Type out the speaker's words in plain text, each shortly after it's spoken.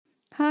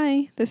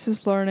Hi, this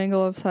is Lauren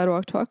Engel of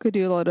Sidewalk Talk. I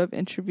do a lot of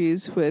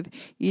interviews with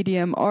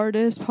EDM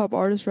artists, pop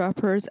artists,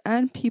 rappers,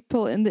 and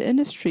people in the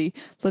industry,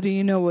 letting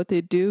you know what they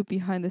do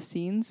behind the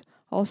scenes.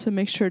 Also,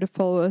 make sure to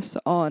follow us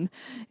on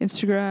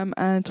Instagram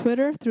and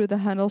Twitter through the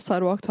handle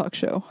Sidewalk Talk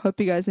Show. Hope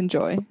you guys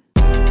enjoy.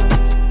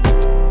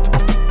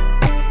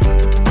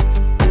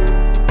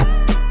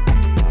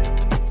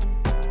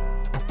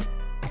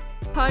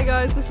 Hi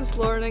guys, this is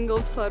Lauren Engel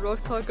of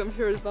Sidewalk Talk. I'm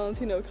here with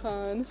Valentino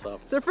Khan. What's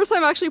up? It's our first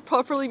time actually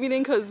properly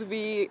meeting because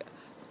we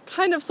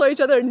kind of saw each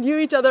other, knew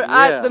each other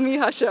at the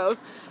Miha show.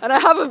 And I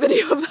have a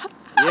video of that.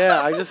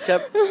 Yeah,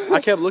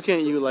 I kept looking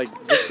at you like,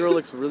 this girl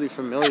looks really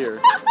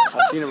familiar.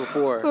 I've seen her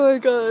before. Oh my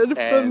god, from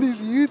And these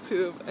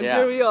YouTube. And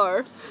here we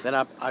are. Then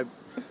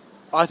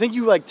I think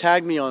you like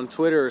tagged me on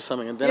Twitter or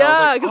something, and then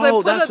I was like,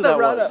 oh, that's what that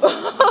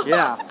was.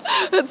 Yeah.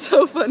 That's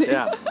so funny.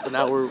 Yeah, but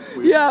now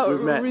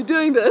we've met. We're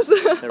doing this.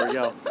 There we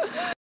go.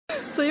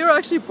 So you were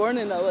actually born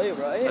in LA,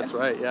 right? That's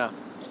right, yeah.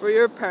 Were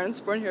your parents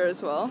born here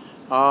as well?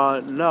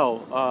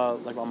 No.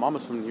 Like my mom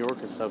is from New York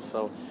and stuff,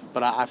 so,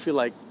 but I feel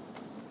like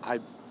I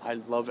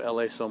love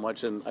LA so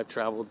much, and I've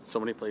traveled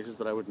so many places,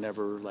 but I would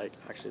never like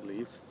actually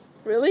leave.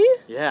 Really?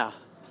 Yeah.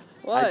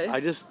 Why?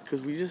 Because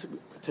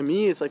to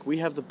me, it's like we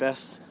have the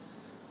best.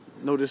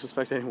 No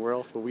disrespect to anywhere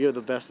else, but we are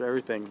the best of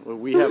everything.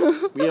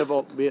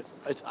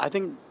 I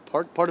think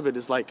part of it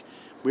is like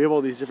we have all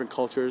these different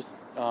cultures,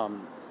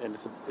 and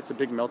it's a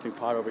big melting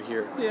pot over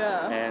here.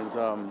 Yeah.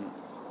 And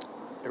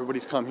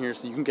everybody's come here,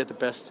 so you can get the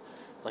best.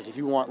 Like if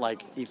you want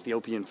like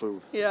Ethiopian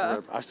food. Yeah.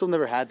 I've still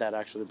never had that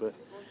actually, but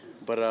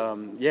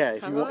yeah,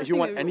 if you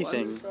want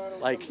anything,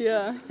 like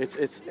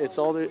it's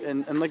all the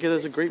and like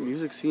there's a great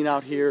music scene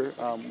out here,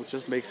 which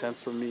just makes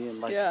sense for me, and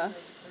like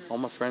all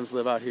my friends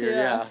live out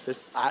here.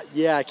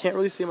 I can't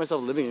really see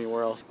myself living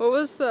anywhere else. What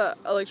was the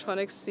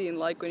electronic scene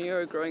like when you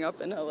were growing up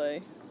in LA?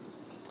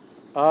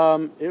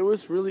 It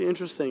was really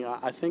interesting.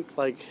 I think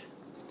like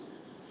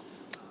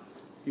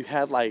you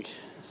had like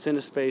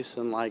Cinespace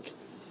and like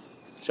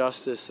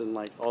Justice and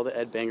like all the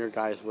Ed Banger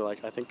guys were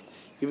like, I think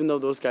even though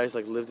those guys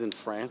like lived in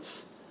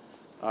France,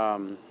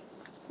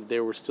 they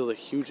were still a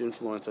huge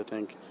influence. I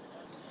think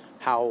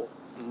how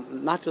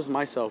not just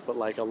myself, but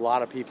like a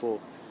lot of people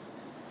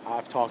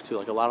I've talked to,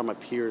 like a lot of my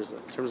peers, in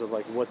terms of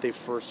like what they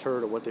first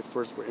heard or what they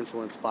first were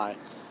influenced by.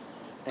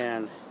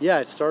 And yeah,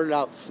 it started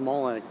out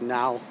small, and like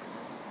now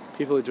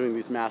people are doing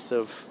these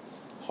massive,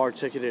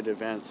 hard-ticketed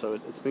events. So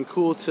it's been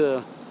cool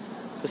to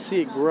see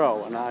it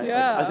grow. And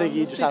I think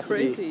you just have to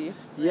be,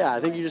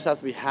 I think you just have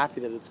to be happy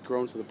that it's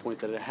grown to the point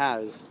that it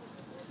has.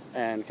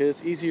 And because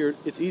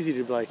it's easy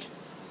to be like,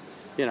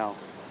 you know,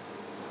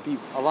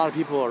 a lot of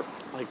people are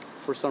like,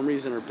 for some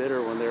reason, are bitter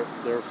when their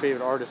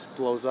favorite artist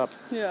blows up.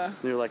 Yeah. And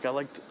they're like, I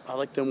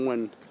liked them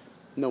when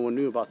no one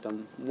knew about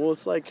them. Well,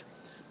 it's like,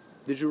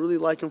 did you really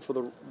like them for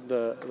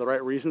the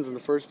right reasons in the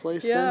first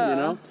place? Yeah. Then, you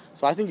know.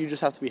 So I think you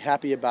just have to be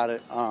happy about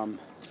it.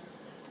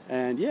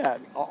 And yeah,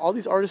 all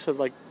these artists have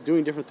like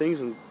doing different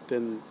things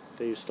than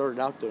they started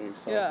out doing.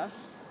 So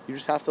you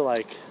just have to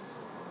like,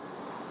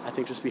 I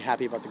think, just be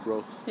happy about the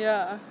growth.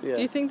 Yeah. Do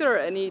you think there are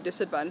any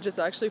disadvantages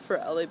actually for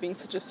LA being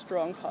such a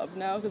strong hub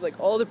now? Because like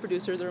all the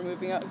producers are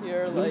moving out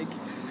here. Like,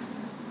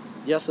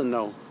 yes and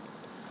no.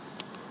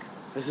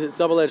 It's a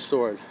double-edged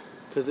sword,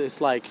 because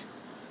it's like,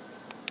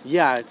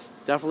 yeah, it's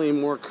definitely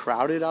more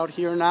crowded out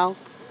here now.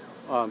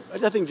 I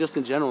think just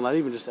in general, not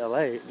even just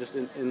LA, just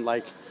in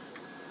like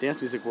dance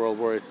music world,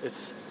 where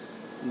it's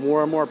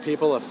more and more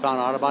people have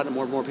found out about it,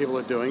 more and more people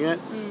are doing it.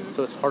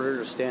 So it's harder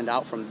to stand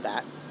out from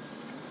that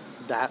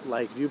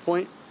like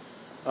viewpoint,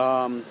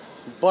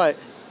 but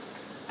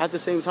at the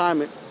same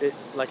time, it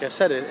like I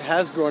said, it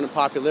has grown in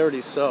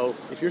popularity. So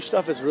if your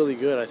stuff is really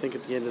good, I think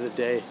at the end of the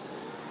day,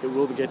 it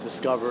will get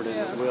discovered, and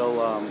it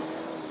will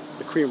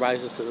the cream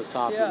rises to the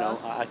top. You know,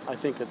 I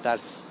think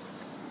that's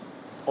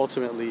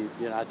ultimately,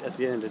 you know, at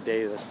the end of the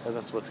day,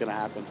 that's what's gonna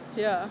happen.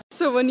 Yeah.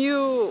 So when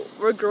you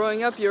were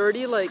growing up, you're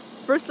already like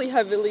firstly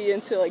heavily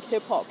into like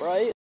hip hop,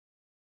 right?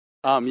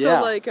 So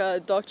like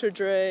Dr.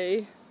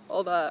 Dre.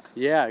 All that.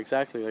 Yeah,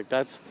 exactly. Like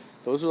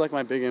those are like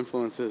my big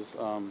influences,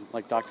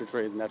 like Dr.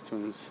 Dre,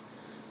 Neptunes,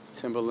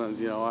 Timbalands.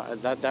 You know,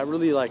 that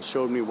really like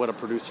showed me what a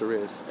producer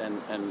is,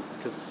 and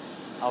because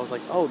I was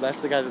like, oh, that's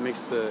the guy that makes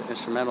the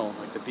instrumental,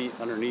 like the beat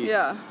underneath.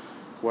 Yeah.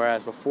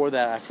 Whereas before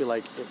that, I feel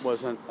like it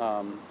wasn't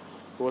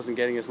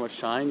getting as much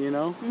shine. You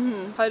know.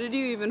 Mm-hmm. How did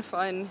you even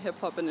find hip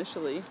hop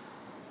initially?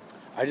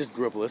 I just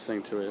grew up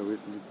listening to it. We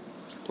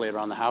played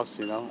around the house,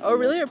 you know. Oh,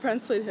 really? Your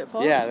parents played hip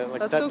hop? Yeah, like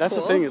that's so that's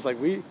cool. The thing is like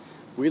we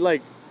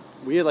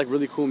had like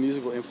really cool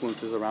musical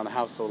influences around the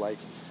house, so like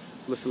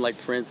listen like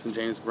Prince and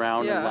James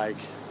Brown and like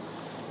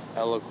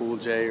LL Cool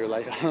J, or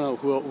like I don't know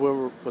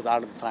whoever was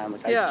out at the time,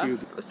 like Ice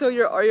Cube. So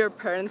are your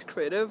parents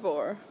creative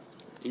or?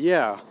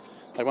 Yeah,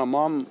 like my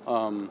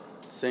mom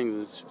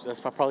sings.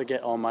 That's I probably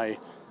get all my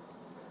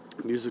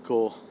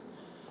musical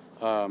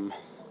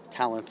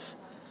talents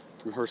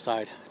from her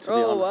side, to be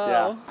honest. Wow.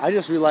 Yeah, I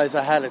just realized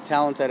I had a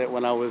talent at it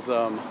when I was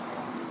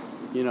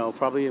you know,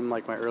 probably in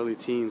like my early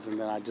teens, and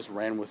then I just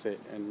ran with it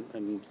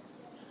and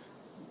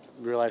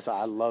realized that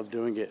I love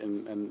doing it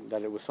and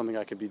that it was something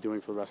I could be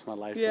doing for the rest of my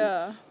life.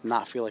 Yeah. And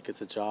not feel like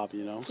it's a job,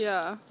 you know?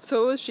 Yeah.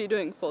 So what was she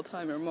doing full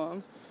time, your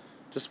mom?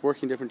 Just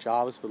working different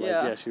jobs, but like,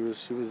 Yeah. yeah,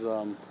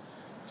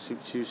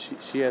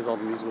 she has all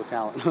the musical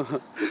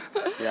talent.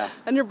 Yeah.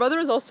 And your brother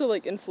was also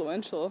like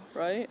influential,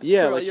 right?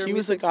 Yeah, For like your he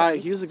was the music guy.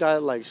 sense. He was the guy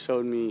that like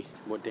showed me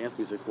what dance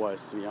music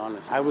was. To be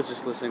honest, I was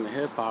just listening to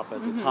hip hop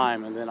at the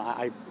time, and then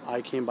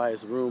I came by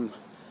his room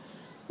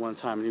one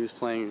time, and he was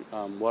playing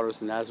 "Waters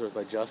of Nazareth"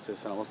 by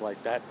Justice, and I was like,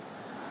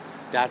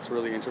 that's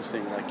really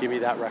interesting. Like, give me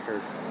that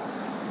record.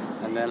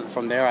 And then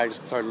from there, I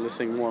just started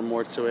listening more and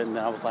more to it, and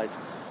then I was like,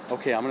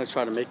 okay, I'm gonna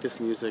try to make this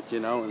music, you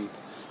know, and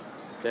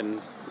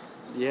then.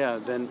 Yeah,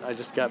 then I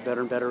just got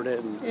better and better at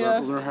it and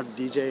learned how to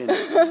DJ.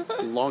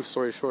 And long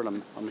story short,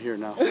 I'm here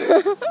now.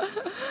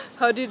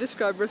 How do you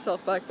describe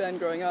yourself back then,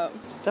 growing up?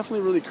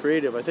 Definitely really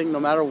creative. I think no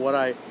matter what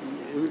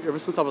ever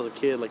since I was a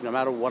kid, like no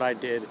matter what I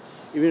did,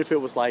 even if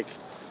it was like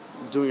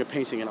doing a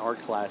painting in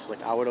art class,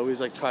 like I would always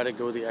like try to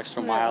go the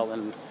extra mile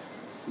and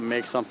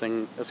make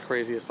something as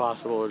crazy as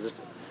possible, or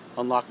just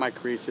unlock my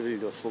creativity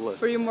to the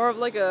fullest. Were you more of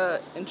like a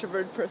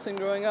introvert person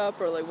growing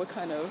up, or like what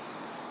kind of?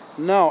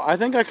 No, I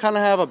think I kind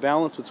of have a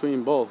balance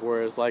between both.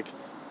 Whereas, like,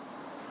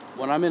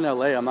 when I'm in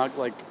LA, I'm not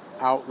like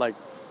out like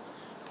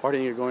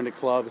partying or going to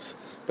clubs.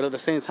 But at the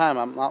same time,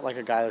 I'm not like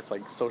a guy that's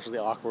like socially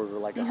awkward or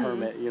like a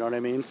hermit. You know what I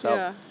mean?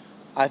 So,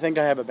 I think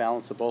I have a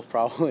balance of both,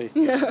 probably.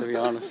 To be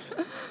honest.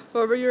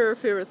 What were your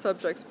favorite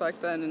subjects back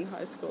then in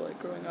high school, like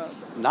growing up?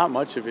 Not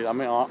much of it. I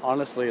mean,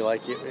 honestly,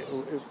 like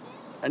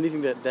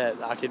anything that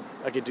I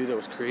could do that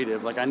was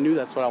creative. Like I knew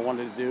that's what I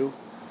wanted to do.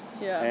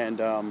 Yeah. And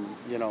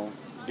you know,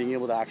 being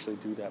able to actually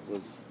do that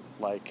was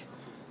like,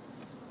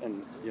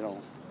 and you know,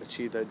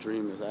 achieve that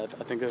dream.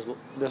 I think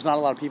there's not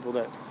a lot of people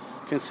that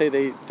can say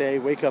they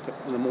wake up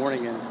in the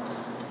morning and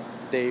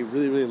they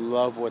really, really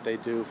love what they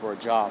do for a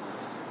job.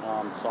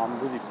 So I'm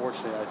really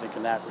fortunate, I think,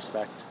 in that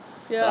respect,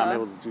 that I'm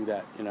able to do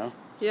that, you know?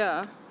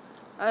 Yeah.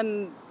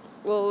 And,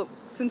 well,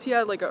 since you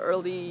had, like, an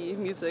early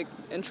music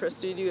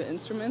interest, do you do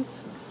instruments?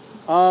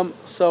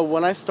 So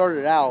when I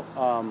started out,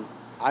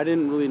 I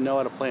didn't really know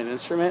how to play an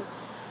instrument,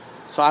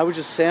 so I would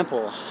just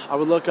sample. I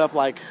would look up,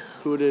 like,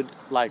 who did,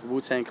 like,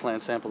 Wu-Tang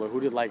Clan sample, or who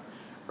did, like,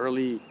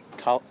 early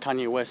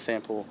Kanye West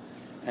sample,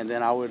 and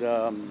then I would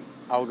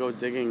go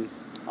digging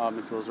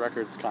into those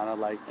records, kind of,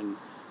 like, and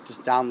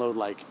just download,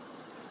 like,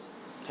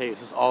 hey,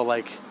 this is all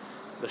like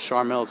the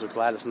Charmels or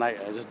Gladys Knight.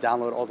 I just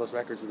download all those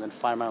records and then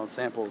find my own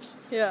samples.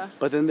 Yeah.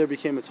 But then there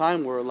became a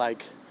time where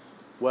like,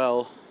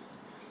 well,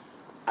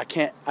 I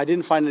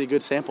didn't find any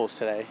good samples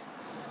today,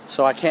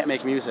 so I can't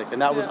make music.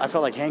 And that was, I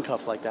felt like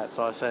handcuffed like that.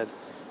 So I said,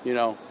 you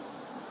know,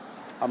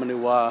 I'm going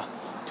to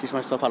teach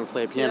myself how to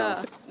play a piano.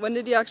 Yeah. When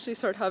did you actually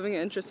start having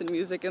an interest in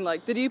music? And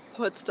like, did you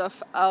put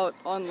stuff out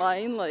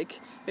online?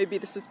 Like, maybe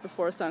this was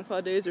before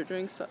SoundCloud days or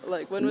during,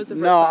 like, when was the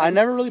first time? I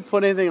never really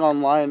put anything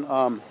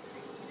online.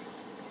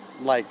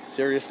 Like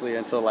seriously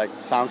until like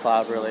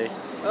SoundCloud really.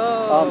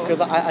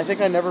 Because I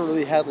think I never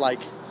really had like,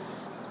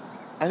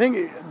 I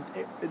think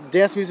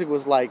dance music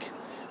was like,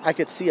 I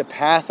could see a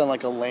path and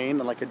like a lane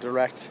and like a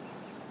direct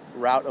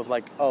route of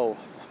like, oh,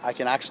 I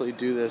can actually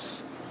do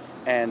this,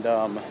 and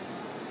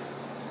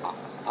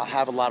I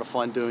have a lot of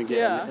fun doing it,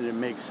 and it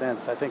makes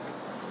sense. I think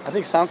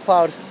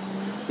SoundCloud,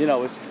 you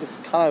know, it's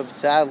kind of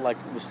sad like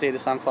the state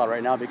of SoundCloud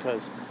right now,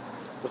 because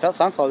without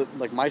SoundCloud,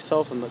 like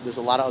myself and there's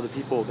a lot of other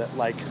people that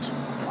like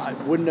I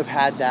wouldn't have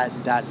had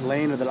that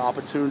lane or that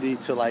opportunity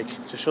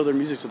to show their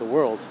music to the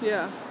world.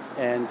 Yeah.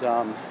 And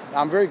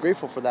I'm very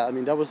grateful for that. I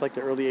mean, that was like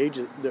the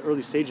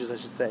early stages, I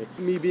should say.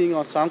 Me being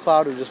on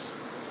SoundCloud or just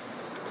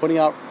putting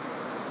out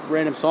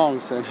random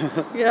songs and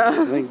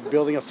and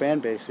building a fan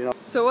base, you know.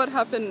 So what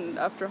happened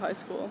after high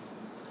school?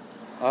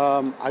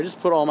 I just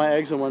put all my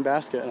eggs in one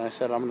basket and I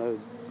said I'm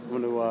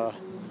gonna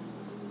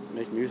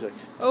make music.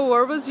 Oh,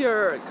 where was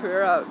your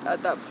career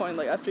at that point?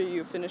 Like after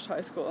you finished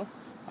high school?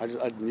 I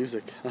did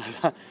music.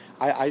 How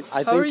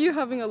are you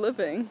having a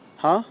living?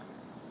 Huh?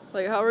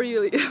 Like how are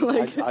you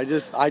like? I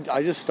just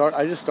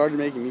started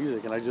making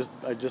music, and I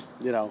just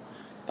you know,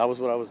 that was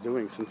what I was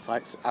doing since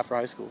after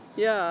high school.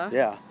 Yeah.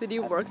 Yeah. Did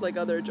you work like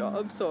other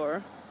jobs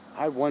or?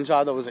 I had one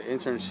job that was an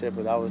internship,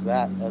 but that was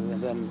that.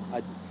 And then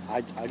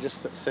I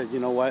just said, you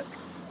know what,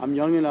 I'm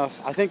young enough.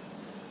 I think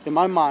in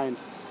my mind,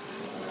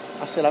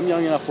 I said I'm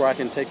young enough where I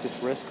can take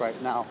this risk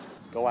right now.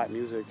 Go at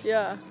music.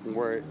 Yeah.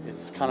 Where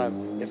it's kind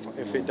of,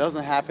 if it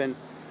doesn't happen,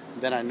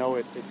 then I know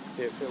it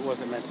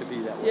wasn't meant to be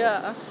that way.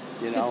 Yeah.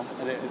 You know,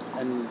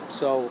 and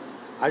so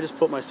I just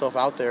put myself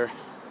out there,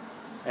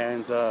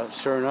 and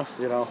sure enough,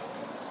 you know,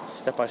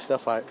 step by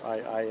step,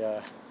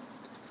 I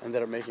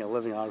ended up making a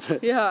living out of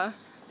it. Yeah.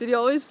 Did you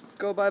always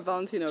go by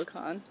Valentino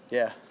Khan?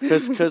 Yeah,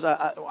 because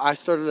I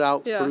started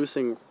out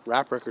producing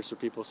rap records for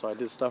people, so I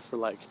did stuff for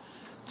like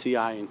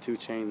T.I. and 2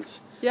 Chainz.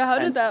 Yeah, how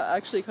did that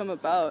actually come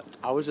about?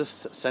 I was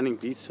just sending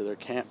beats to their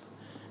camp,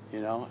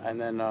 you know,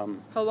 and then...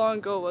 How long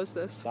ago was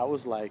this? That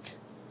was like,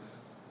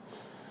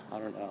 I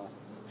don't know,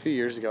 a few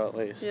years ago at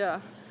least.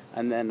 Yeah.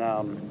 And then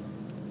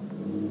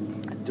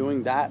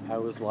doing that, I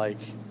was like,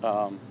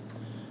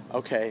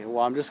 okay,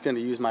 well, I'm just going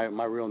to use my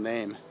real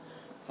name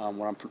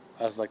when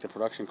as like the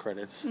production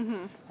credits.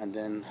 And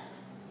then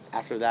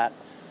after that,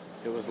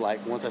 it was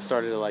like once I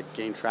started to like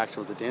gain traction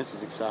with the dance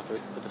music stuff,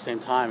 at the same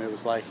time, it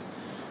was like,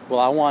 well,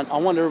 I want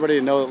everybody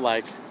to know that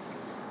like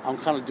I'm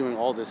kind of doing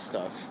all this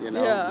stuff, you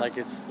know? Yeah. Like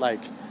it's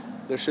like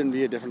there shouldn't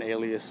be a different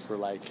alias for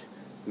like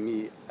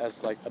me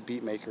as like a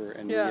beat maker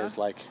and me as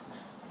like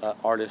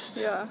artist,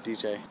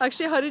 DJ.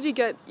 Actually, how did you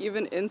get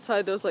even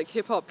inside those like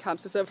hip hop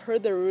camps? Because I've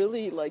heard they're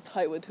really like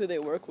tight with who they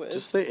work with.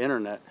 Just the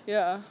internet.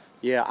 Yeah.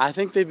 Yeah, I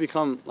think they've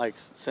become like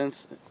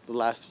since the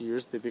last few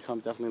years they've become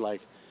definitely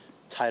like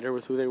tighter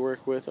with who they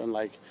work with, and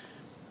like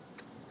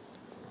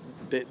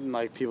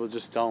people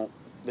just don't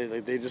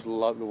they just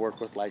love to work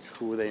with like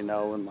who they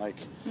know, and like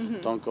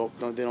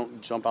they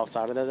don't jump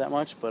outside of that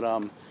much. But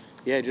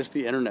yeah, just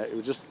the internet. It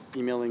was just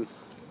emailing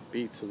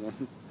beats, and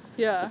then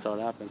that's how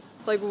it happened.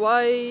 Like,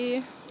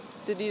 why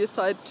did you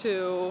decide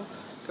to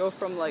go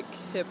from like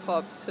hip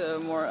hop to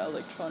more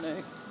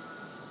electronic?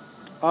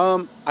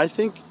 I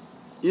think,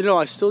 you know,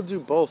 I still do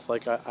both.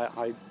 Like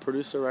I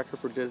produced a record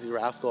for Dizzy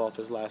Rascal off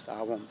his last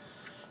album,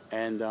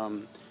 and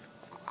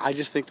I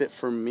just think that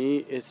for me,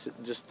 it's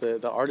just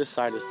the artist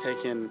side has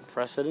taken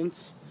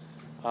precedence,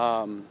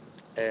 and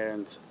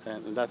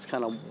that's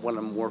kind of what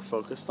I'm more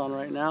focused on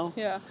right now.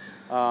 Yeah.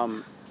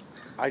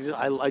 I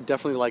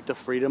definitely like the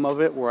freedom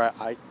of it, where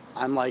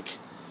I'm like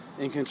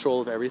in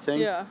control of everything.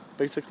 Yeah.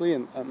 Basically,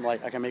 and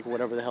like I can make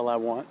whatever the hell I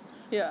want.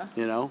 Yeah.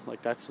 You know,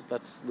 like that's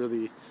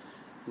really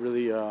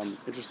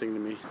interesting to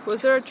me.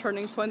 Was there a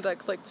turning point that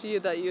clicked to you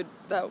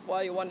that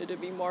why you wanted to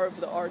be more of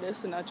the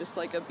artist and not just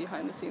like a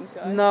behind the scenes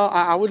guy? No,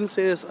 I wouldn't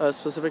say it's a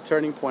specific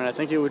turning point. I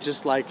think it was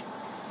just like,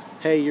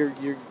 hey, you're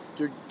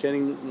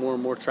getting more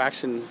and more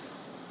traction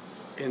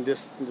in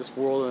this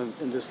world and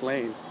in this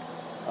lane.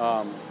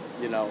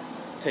 You know,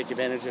 take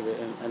advantage of it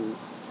and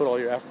put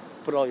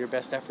all your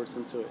best efforts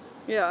into it.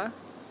 Yeah.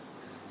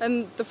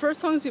 And the first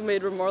songs you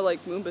made were more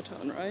like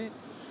Moombahton, right?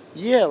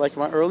 Yeah, like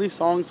my early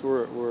songs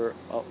were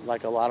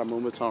like a lot of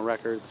Moombahton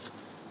records.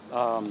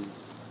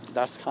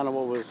 That's kind of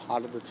what was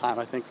hot at the time.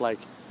 I think like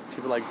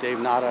people like Dave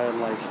Nada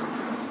and like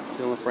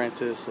Dylan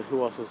Francis.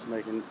 Who else was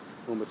making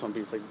Moombahton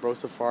beats? Like Bro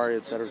Safari,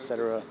 et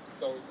cetera,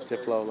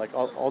 Diplo. Like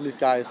all these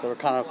guys that were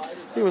kind of.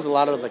 It was a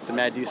lot of like the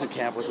Mad Decent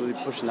camp was really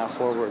pushing that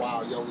forward.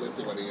 Wow, your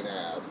lipping an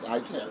ass. I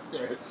can't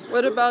stand you.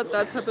 What about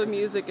that type of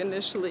music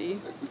initially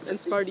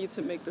inspired you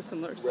to make the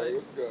similar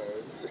type?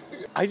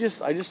 I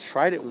just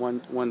tried it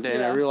one day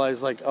and I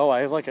realized like, oh,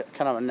 I have like a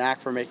kind of a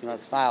knack for making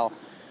that style,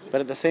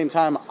 but at the same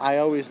time I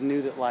always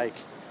knew that like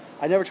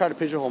I never tried to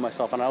pigeonhole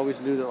myself, and I always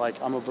knew that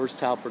like I'm a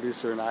versatile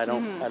producer and I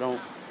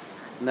don't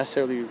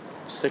necessarily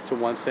stick to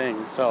one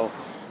thing. So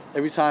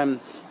every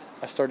time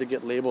I started to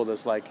get labeled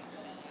as like,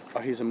 oh,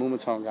 he's a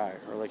Moombahton guy,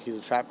 or like he's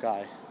a trap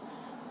guy,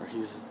 or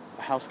he's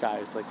a house guy,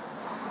 it's like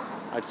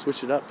I'd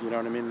switch it up, you know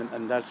what I mean?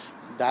 And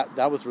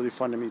that was really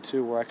fun to me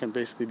too, where I can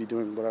basically be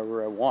doing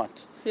whatever I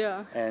want.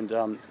 Yeah.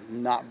 And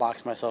not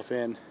box myself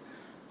in.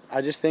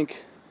 I just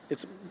think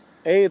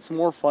it's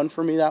more fun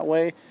for me that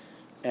way,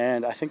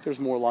 and I think there's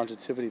more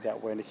longevity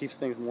that way, and it keeps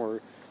things more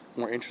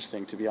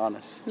interesting, to be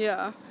honest.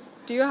 Yeah.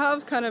 Do you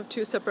have kind of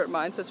two separate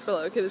mindsets for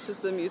like, okay, this is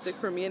the music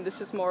for me, and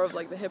this is more of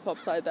like the hip hop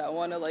side that I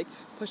want to like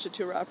push it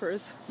to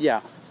rappers?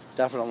 Yeah,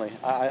 definitely.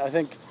 I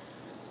think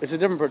there's a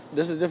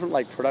different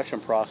like production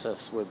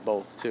process with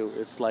both too.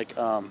 It's like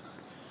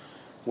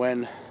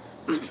when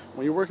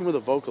you're working with a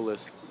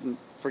vocalist,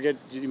 forget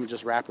even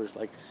just rappers,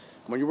 like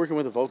when you're working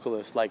with a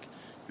vocalist, like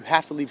you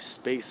have to leave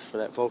space for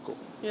that vocal.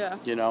 Yeah.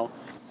 You know,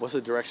 what's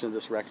the direction of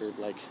this record?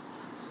 Like,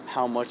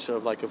 how much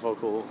of like a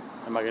vocal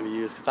am I going to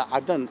use? Because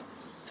I've done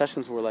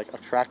sessions where like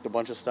I've tracked a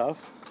bunch of stuff.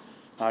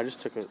 I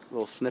just took a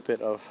little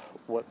snippet of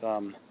what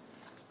the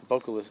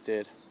vocalist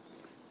did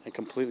and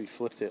completely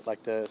flipped it.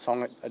 Like the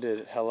song I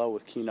did, Hello,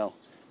 with Kino,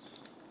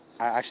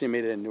 I actually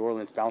made it a New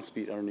Orleans bounce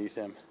beat underneath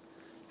him,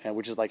 and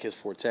which is like his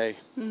forte.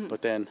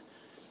 But then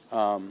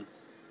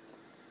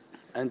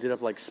ended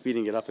up like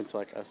speeding it up into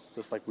like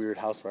this like weird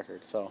house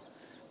record. So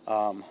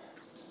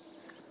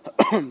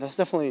that's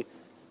definitely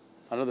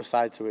another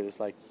side to it. Is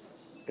like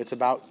it's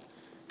about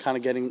kind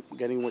of getting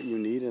what you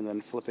need and then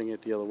flipping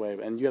it the other way.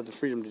 And you have the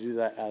freedom to do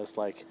that as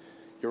like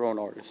your own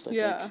artist, I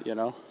think, you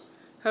know?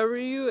 How were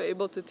you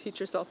able to teach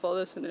yourself all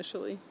this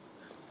initially?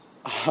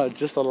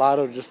 Just a lot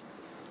of just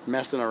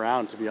messing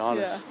around, to be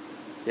honest.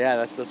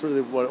 Yeah, that's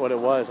really what it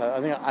was. I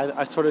think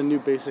I sort of knew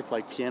basic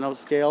like piano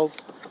scales,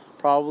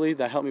 probably,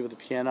 that helped me with the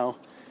piano.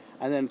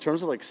 And then in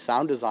terms of like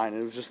sound design,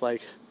 it was just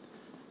like,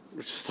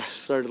 we just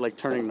started like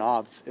turning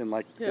knobs in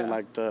like in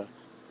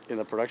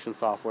the production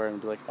software and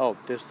be like, oh,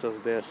 this does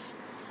this.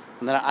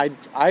 And then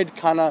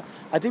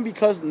I think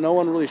because no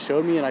one really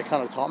showed me and I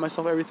kind of taught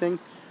myself everything,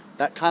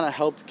 that kind of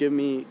helped give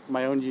me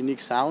my own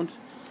unique sound.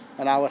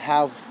 And I would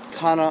have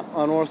kind of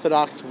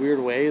unorthodox, weird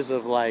ways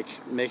of like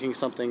making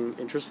something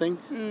interesting.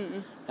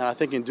 And I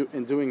think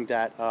in doing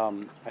that,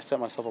 I set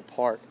myself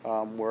apart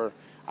where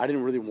I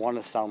didn't really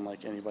want to sound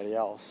like anybody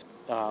else.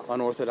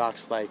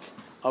 Unorthodox like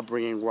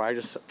upbringing where I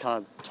just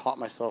kind of taught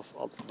myself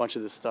a bunch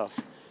of this stuff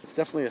it's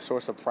definitely a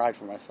source of pride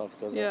for myself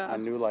because I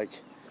knew like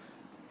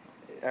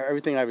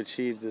everything I've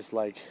achieved is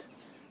like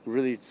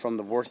really from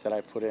the work that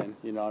I put in.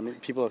 You know, I mean,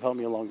 people have helped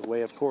me along the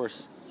way, of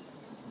course,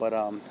 but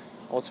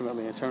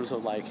ultimately, in terms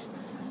of like,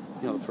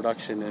 you know, the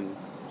production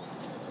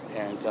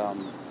and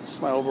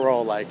just my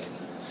overall like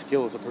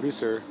skill as a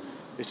producer,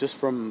 it's just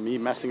from me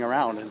messing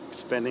around and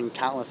spending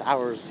countless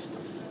hours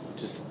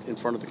just in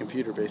front of the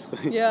computer,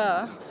 basically.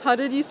 Yeah. How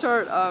did you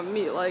start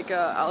meet like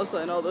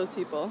OWSLA and all those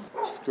people?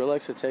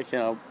 Skrillex had taken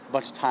a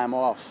bunch of time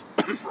off,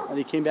 and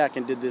he came back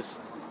and did this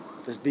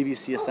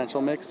BBC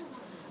Essential mix,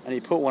 and he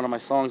put one of my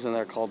songs in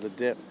there called "The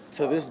Dip."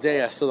 To this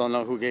day, I still don't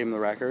know who gave him the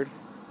record.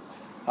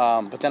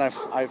 But then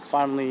I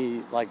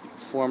finally like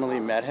formally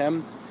met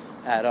him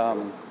at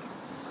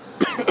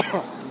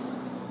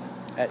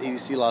at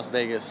EDC Las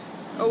Vegas.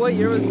 Oh, what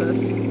year was this?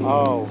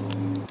 Oh,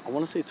 I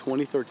want to say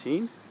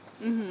 2013.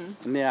 And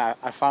yeah,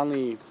 I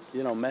finally,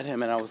 you know, met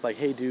him, and I was like,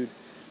 hey dude,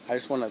 I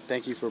just want to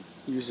thank you for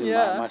using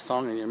my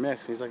song in your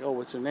mix. And he's like, oh,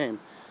 what's your name?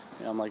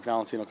 And I'm like,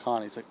 Valentino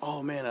Khan. He's like,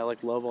 oh man, I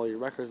like love all your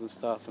records and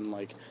stuff. And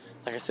like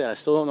I said, I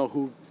still don't know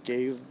who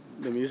gave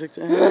the music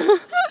to him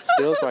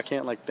still, so I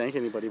can't like thank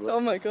anybody. But, oh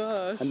my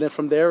gosh. And then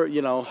from there,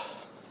 you know,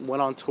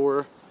 went on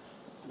tour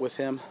with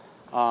him.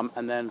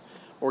 And then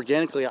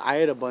organically, I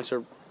had a bunch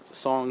of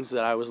songs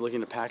that I was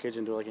looking to package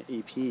into like an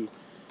EP.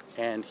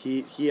 And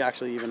he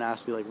actually even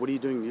asked me, like, what are you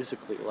doing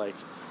musically? Like,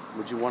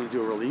 would you want to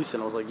do a release?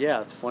 And I was like,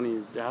 yeah, it's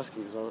funny you're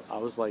asking. Because I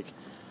was like,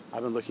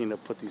 I've been looking to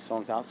put these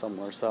songs out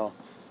somewhere. So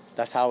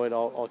that's how it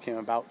all came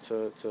about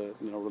to you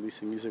know,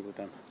 releasing music with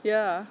them.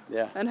 Yeah.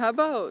 Yeah. And how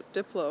about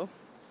Diplo?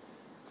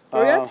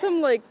 Were you at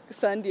some, like,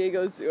 San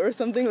Diego zoo or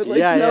something with, like,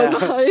 snow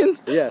lions?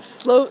 Yes.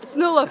 Snow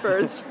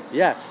leopards.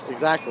 Yes,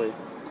 exactly.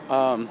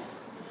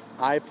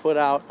 I put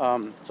out,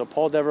 so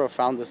Paul Devereaux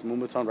found this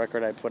Moombahton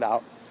record I put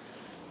out,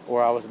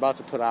 or I was about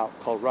to put out,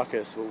 called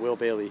Ruckus with Will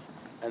Bailey.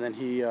 And then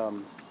he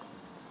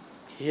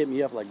hit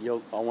me up like,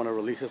 yo, I want to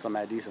release this on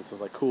Mad Decent. So I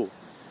was like, cool.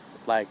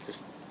 Like,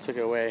 just took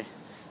it away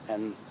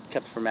and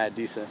kept it for Mad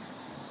Decent.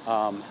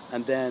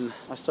 And then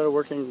I started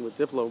working with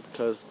Diplo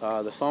because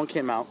the song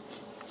came out.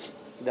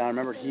 Then I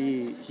remember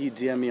he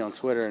DM'd me on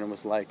Twitter and it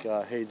was like,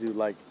 hey dude,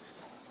 like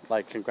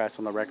congrats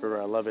on the record,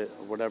 or I love it,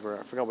 or whatever.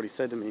 I forgot what he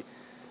said to me.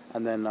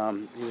 And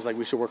then he was like,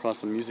 we should work on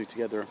some music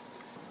together.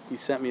 He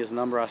sent me his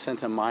number, I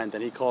sent him mine,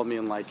 then he called me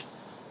in like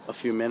a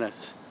few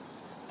minutes.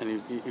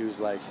 And he was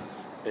like,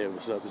 hey,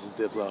 what's up, this is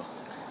Diplo.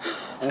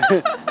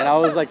 And I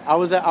was like,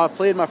 I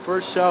played my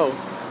first show,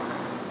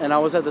 and I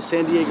was at the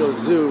San Diego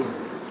Zoo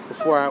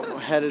before I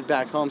headed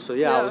back home. So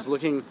yeah, I was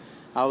looking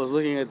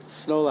at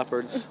snow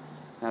leopards,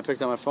 and I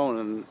picked up my phone,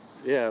 and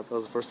yeah, that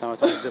was the first time I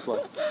talked to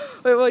Diplo.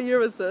 Wait, what year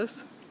was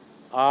this?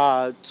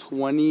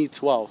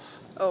 2012.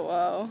 Oh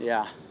wow.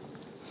 Yeah.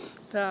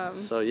 Damn.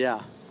 So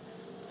yeah,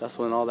 that's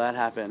when all that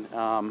happened.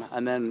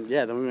 And then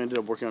then we ended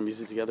up working on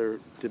music together,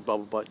 did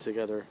Bubble Butt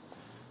together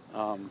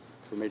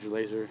for Major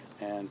Lazer,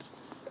 and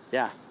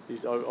yeah,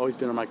 he's always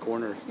been in my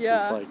corner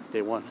since like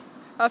day one.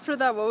 After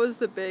that, what was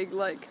the big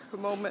like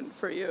moment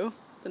for you?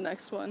 The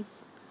next one?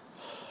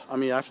 I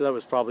mean, after that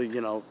was probably,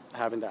 you know,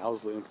 having the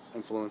OWSLA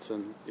influence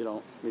and, you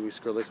know, meeting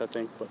Skrillex, I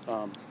think. But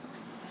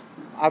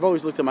I've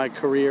always looked at my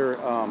career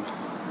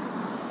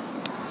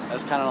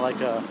as kind of like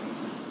a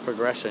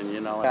progression,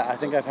 you know. I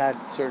think I've had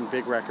certain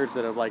big records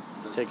that have like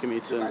taken me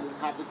to,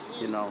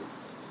 you know,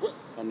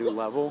 a new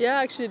level. Yeah,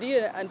 actually, do you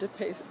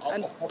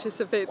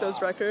anticipate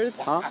those records?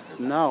 Huh?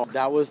 No,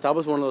 that was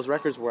one of those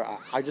records where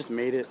I just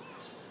made it,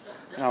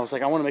 and I was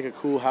like, I want to make a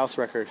cool house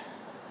record,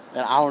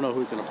 and I don't know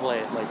who's gonna play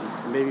it.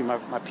 Like maybe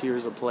my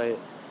peers will play it,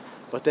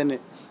 but then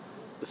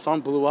the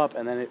song blew up,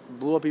 and then it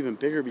blew up even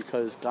bigger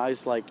because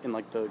guys like in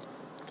like the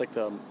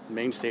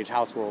main stage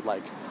house world,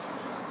 like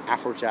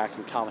Afrojack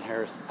and Calvin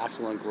Harris,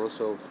 Axel and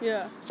Grosso,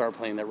 started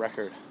playing that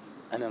record,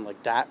 and then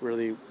like that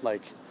really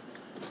like.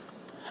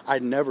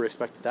 I'd never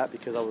expected that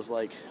because I was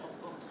like,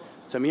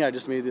 to me, I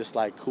just made this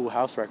like cool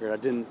house record. I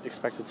didn't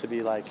expect it to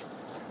be like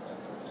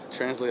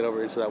translate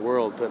over into that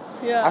world. But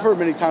I've heard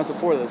many times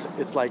before this.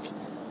 It's like,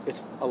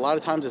 it's a lot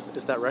of times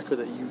it's that record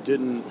that you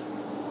didn't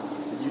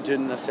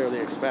necessarily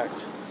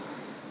expect,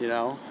 you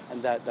know,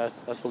 and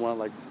that's the one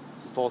that like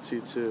vaults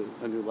you to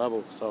a new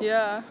level. So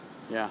yeah.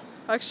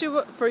 Actually,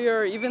 what, for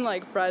your even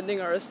like branding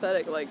or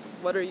aesthetic, like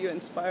what are you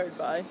inspired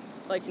by,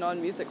 like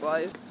non-music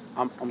wise?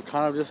 I'm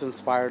kind of just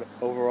inspired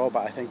overall,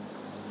 but I think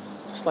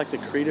just like the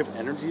creative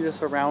energy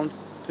that's around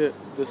the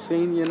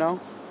scene, you know.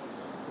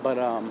 But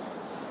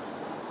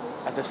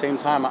at the same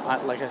time,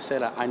 like I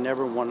said, I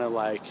never want to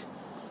like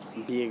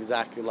be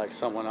exactly like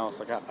someone else.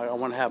 Like I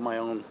want to have my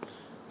own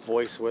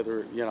voice,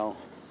 whether, you know,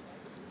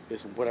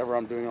 it's whatever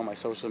I'm doing on my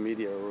social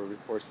media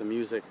or it's the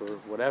music or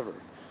whatever.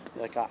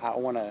 Like I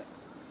want to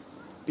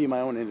be my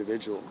own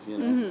individual, you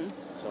know.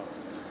 So.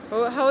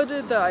 Well, how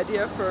did the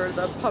idea for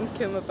the pump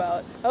come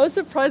about? I was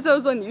surprised that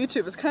was on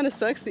YouTube. It's kind of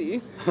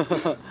sexy.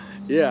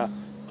 Yeah.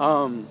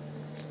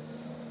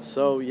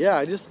 So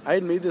yeah, I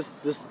had made this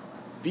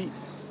beat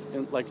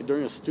like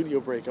during a studio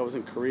break. I was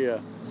in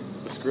Korea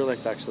with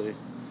Skrillex actually,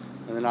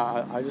 and then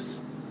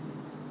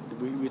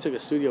we took a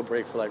studio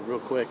break for like real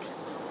quick,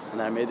 and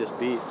then I made this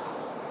beat,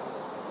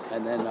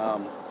 and then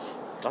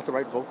got the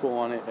right vocal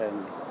on it,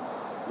 and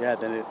yeah,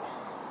 then it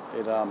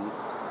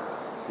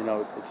you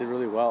know, it did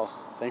really well,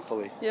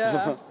 thankfully.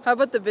 Yeah. How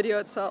about the video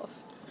itself?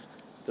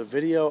 The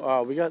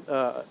video, we got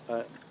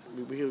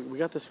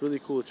this really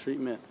cool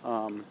treatment,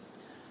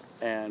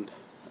 and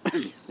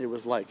it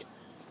was like,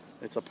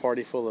 it's a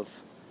party full of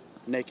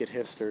naked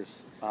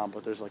hipsters,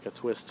 but there's like a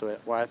twist to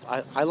it. Where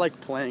I like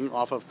playing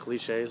off of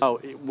cliches.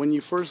 When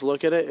you first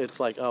look at it, it's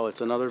like, oh,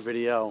 it's another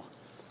video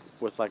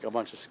with like a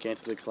bunch of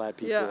scantily clad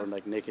people and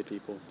like naked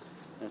people,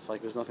 and it's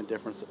like there's nothing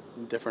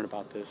different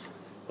about this.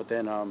 But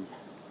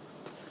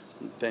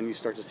then you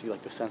start to see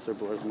like the sensor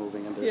blurs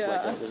moving, and there's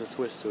there's a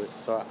twist to it.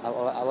 So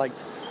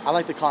I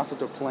like the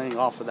concept of playing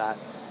off of that,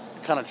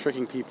 kind of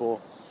tricking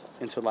people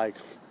into like,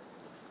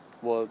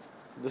 well,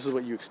 this is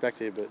what you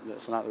expected, but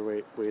that's not the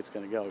way it's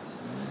gonna go.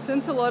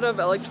 Since a lot of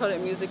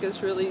electronic music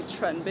is really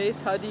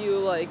trend-based, how do you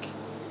like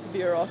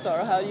veer off that,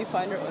 or how do you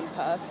find your own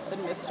path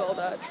amidst all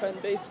that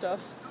trend-based stuff?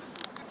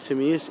 To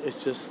me,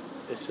 it's just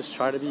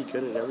try to be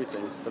good at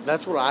everything. But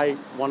that's what I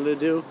wanted to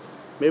do.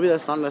 Maybe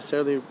that's not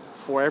necessarily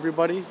for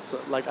everybody. So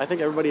like, I think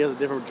everybody has a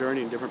different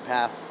journey and different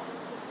path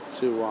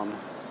to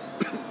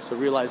so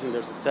realizing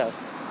their success.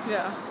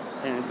 Yeah.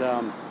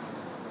 And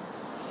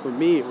for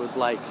me, it was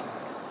like,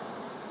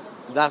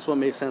 that's what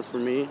made sense for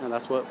me, and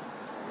that's what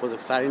was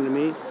exciting to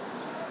me.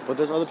 But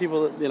there's other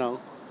people that, you know,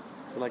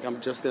 like,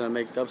 I'm just gonna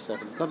make dubstep.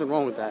 There's nothing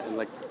wrong with that, and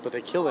like, but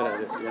they kill it at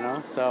it, you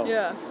know. So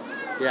yeah,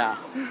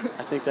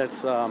 I think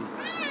that's like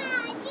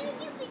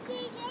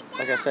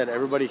I said,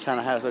 everybody kind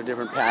of has their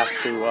different path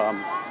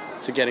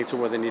to getting to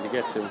where they need to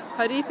get to.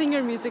 How do you think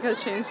your music has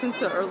changed since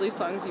the early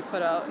songs you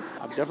put out?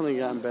 I've definitely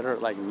gotten better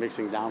at like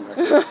mixing down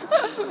records,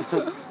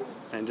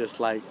 and just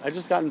like I've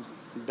just gotten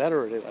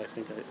better at it. I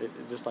think it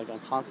just like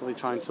I'm constantly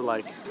trying to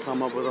like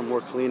come up with a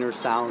more cleaner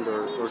sound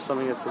or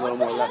something that's a little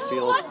more left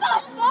field.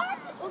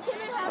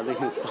 I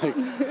think it's like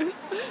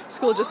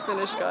school just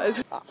finished,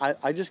 guys.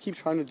 I just keep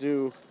trying to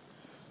do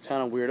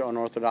kind of weird,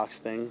 unorthodox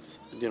things.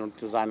 You know,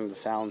 designing the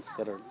sounds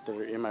that are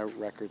in my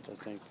records. I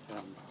think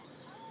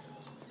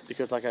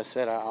because, like I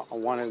said, I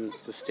wanted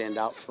to stand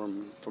out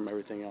from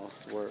everything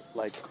else. Where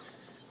like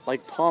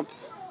Pump,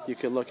 you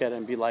could look at it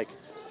and be like,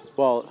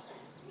 well,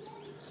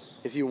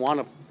 if you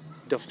want to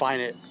define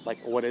it, like,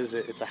 what is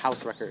it? It's a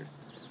house record.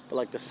 But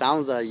like the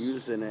sounds that I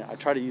use in it, I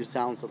try to use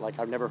sounds that like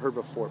I've never heard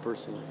before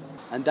personally.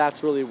 And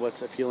that's really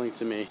what's appealing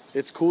to me.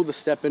 It's cool to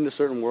step into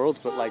certain worlds,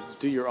 but like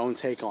do your own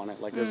take on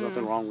it. Like there's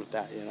nothing wrong with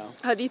that, you know?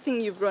 How do you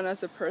think you've grown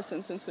as a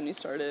person since when you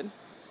started?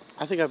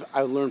 I think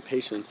I've learned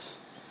patience.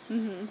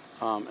 And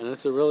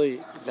it's a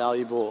really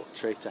valuable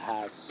trait to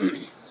have.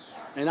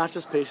 And not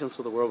just patience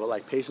with the world, but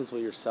like patience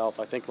with yourself.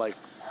 I think like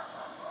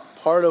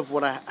part of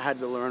what I had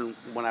to learn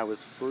when I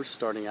was first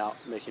starting out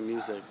making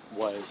music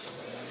was,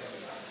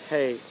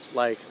 hey,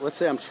 like, let's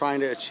say I'm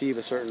trying to achieve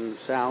a certain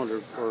sound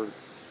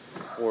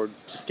or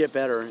just get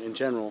better in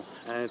general.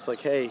 And it's like,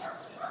 hey,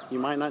 you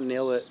might not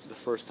nail it the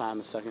first time,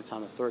 the second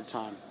time, the third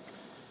time,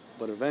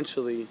 but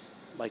eventually,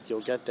 like,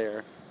 you'll get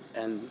there.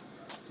 And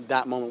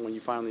that moment when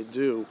you finally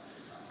do,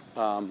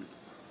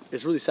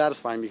 it's really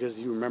satisfying because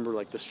you remember,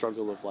 like, the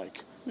struggle of,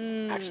 like,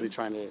 actually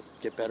trying to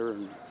get better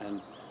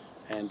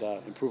and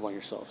improve on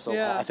yourself. So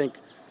I think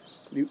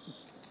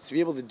to be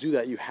able to do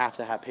that, you have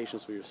to have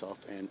patience with yourself,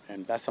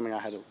 and that's something I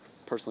had to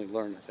personally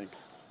learn, I think.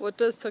 What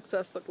does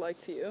success look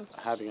like to you?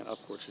 Having an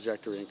upward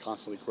trajectory and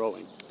constantly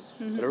growing.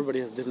 But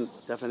everybody has a different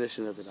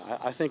definition of it.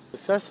 I think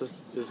success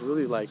is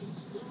really like,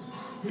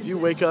 if you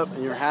wake up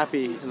and you're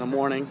happy in the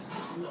morning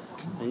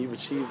and you've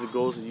achieved the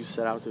goals that you've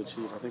set out to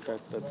achieve, I think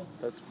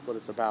that's what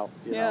it's about.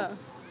 You know?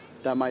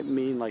 That might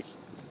mean, like,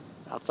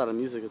 outside of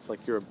music, it's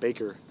like you're a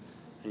baker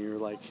and you're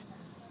like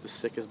the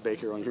sickest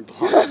baker on your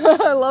block.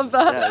 I love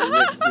that.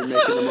 Yeah, you're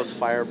making the most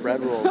fire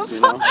bread rolls,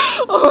 you know?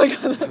 Oh my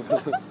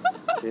God.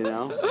 You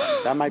know?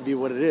 That might be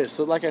what it is.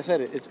 So like I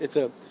said,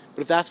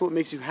 but if that's what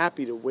makes you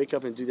happy to wake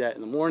up and do that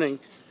in the morning,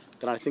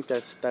 then I think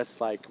that's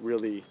like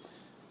really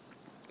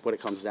what it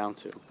comes down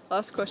to.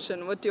 Last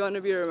question, what do you want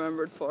to be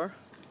remembered for?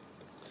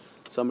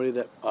 Somebody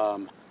that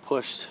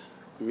pushed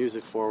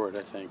music forward,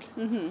 I think.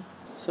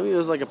 Somebody that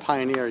was like a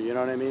pioneer, you know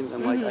what I mean?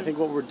 And like, I think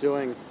what we're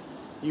doing,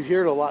 you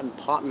hear it a lot in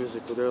pop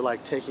music, where they're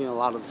like taking a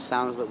lot of the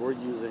sounds that we're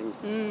using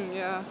in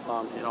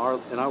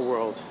our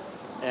world,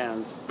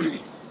 and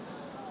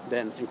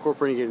then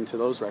incorporating it into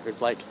those records.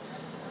 Like,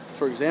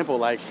 for example,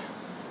 like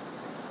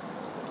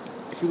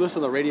if you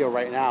listen to the radio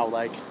right now,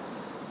 like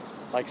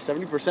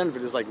 70% of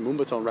it is like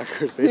Moombahton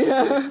records,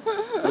 basically,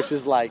 which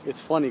is like, it's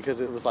funny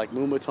because it was like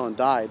Moombahton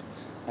died,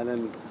 and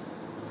then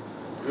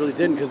it really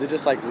didn't, because it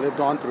just like lived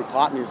on through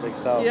pop music.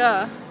 So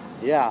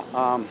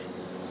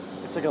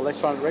it's like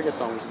electronic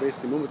reggaeton, which is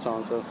basically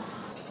Moombahton. So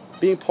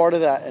being part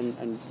of that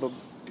and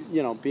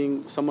you know,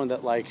 being someone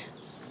that like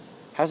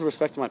has the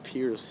respect of my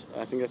peers,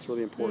 I think that's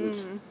really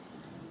important.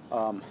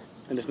 And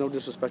there's no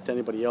disrespect to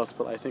anybody else,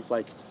 but I think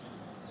like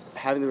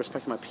having the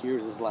respect of my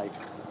peers is like,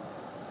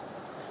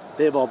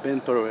 they've all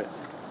been through it,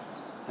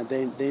 and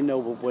they know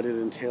what it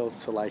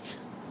entails to like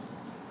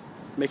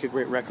make a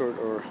great record,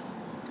 or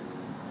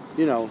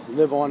you know,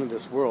 live on in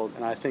this world.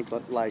 And I think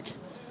that, like,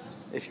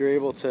 if you're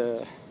able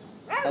to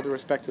have the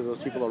respect of those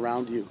people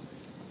around you,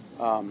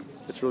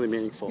 it's really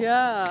meaningful.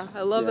 Yeah,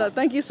 I love that.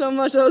 Thank you so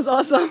much. That was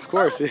awesome. Of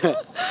course, yeah.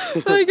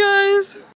 Bye, guys.